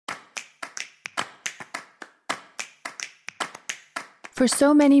For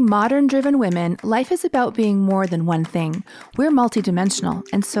so many modern-driven women, life is about being more than one thing. We're multidimensional,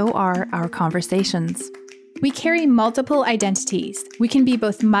 and so are our conversations. We carry multiple identities. We can be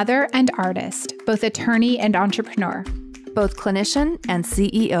both mother and artist, both attorney and entrepreneur, both clinician and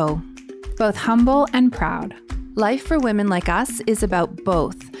CEO, both humble and proud. Life for women like us is about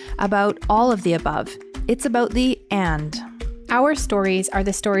both, about all of the above. It's about the and. Our stories are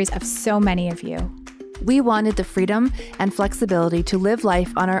the stories of so many of you. We wanted the freedom and flexibility to live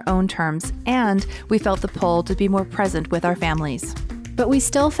life on our own terms, and we felt the pull to be more present with our families. But we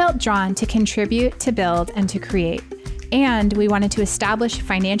still felt drawn to contribute, to build, and to create. And we wanted to establish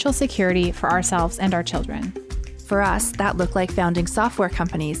financial security for ourselves and our children. For us, that looked like founding software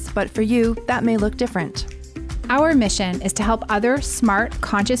companies, but for you, that may look different. Our mission is to help other smart,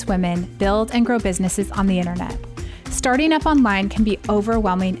 conscious women build and grow businesses on the internet. Starting up online can be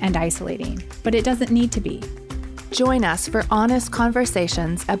overwhelming and isolating, but it doesn't need to be. Join us for honest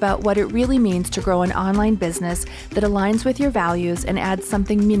conversations about what it really means to grow an online business that aligns with your values and adds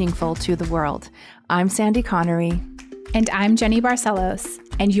something meaningful to the world. I'm Sandy Connery. And I'm Jenny Barcelos,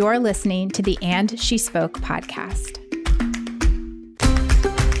 and you're listening to the And She Spoke podcast.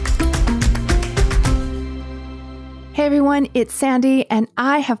 Hey everyone, it's Sandy, and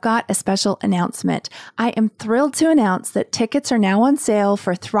I have got a special announcement. I am thrilled to announce that tickets are now on sale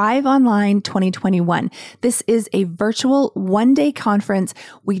for Thrive Online 2021. This is a virtual one-day conference.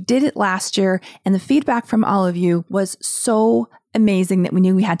 We did it last year, and the feedback from all of you was so amazing that we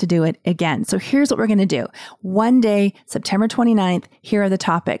knew we had to do it again. So here's what we're going to do. One day, September 29th, here are the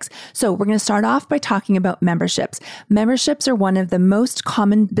topics. So we're going to start off by talking about memberships. Memberships are one of the most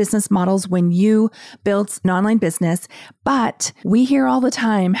common business models when you build an online business, but we hear all the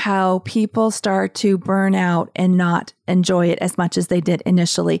time how people start to burn out and not enjoy it as much as they did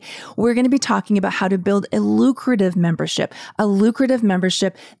initially. We're going to be talking about how to build a lucrative membership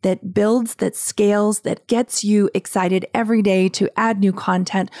that builds, that scales, that gets you excited every day to add new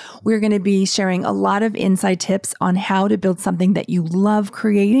content. We're going to be sharing a lot of inside tips on how to build something that you love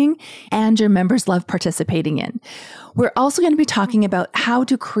creating and your members love participating in. We're also going to be talking about how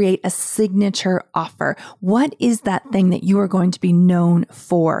to create a signature offer. What is that thing that you are going to be known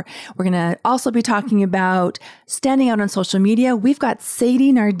for? We're going to also be talking about standing out on social media. We've got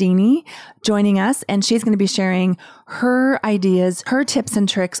Sadie Nardini joining us, and she's going to be sharing her ideas, her tips and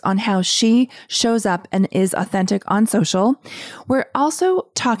tricks on how she shows up and is authentic on social. We're also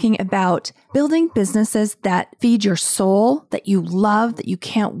talking about building businesses that feed your soul, that you love, that you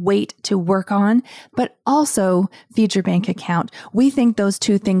can't wait to work on, but also feed your bank account. We think those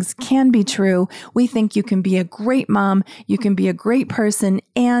two things can be true. We think you can be a great mom, you can be a great person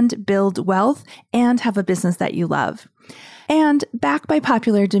and build wealth and have a business that you love. And back by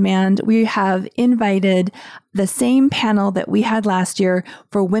popular demand, we have invited the same panel that we had last year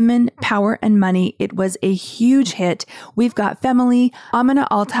for Women, Power, and Money. It was a huge hit. We've got Femily, Amina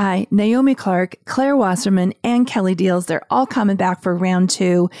Altai, Naomi Clark, Claire Wasserman, and Kelly Deals. They're all coming back for round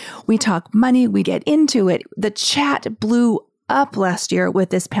 2. We talk money. We get into it. The chat blew up last year with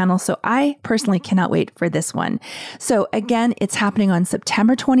this panel, so I personally cannot wait for this one. So again, it's happening on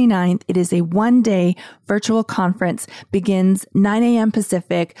September 29th. It is a one-day virtual conference, begins 9 a.m.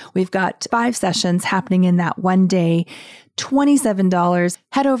 Pacific. We've got 5 sessions happening in that one day. $27.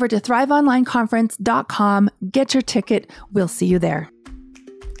 Head over to thriveonlineconference.com. Get your ticket. We'll see you there.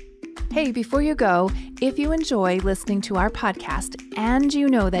 Hey, before you go, if you enjoy listening to our podcast and you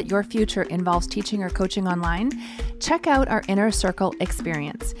know that your future involves teaching or coaching online, check out our Inner Circle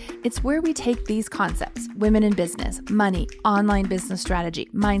experience. It's where we take these concepts, women in business, money, online business strategy,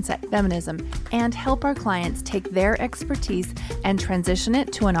 mindset, feminism, and help our clients take their expertise and transition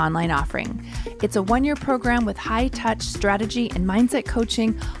it to an online offering. It's a 1-year program with high-touch strategy and mindset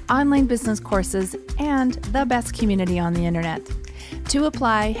coaching, online business courses, and the best community on the internet. To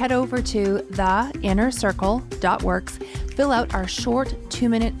apply, head over to theinnercircle.works, fill out our short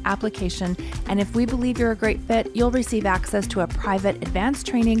 2-minute application, and if we believe you're a great fit, you'll receive access to a private advanced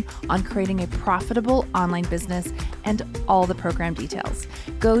training on creating a profitable online business and all the program details.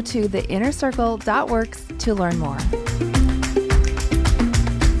 Go to theinnercircle.works to learn more.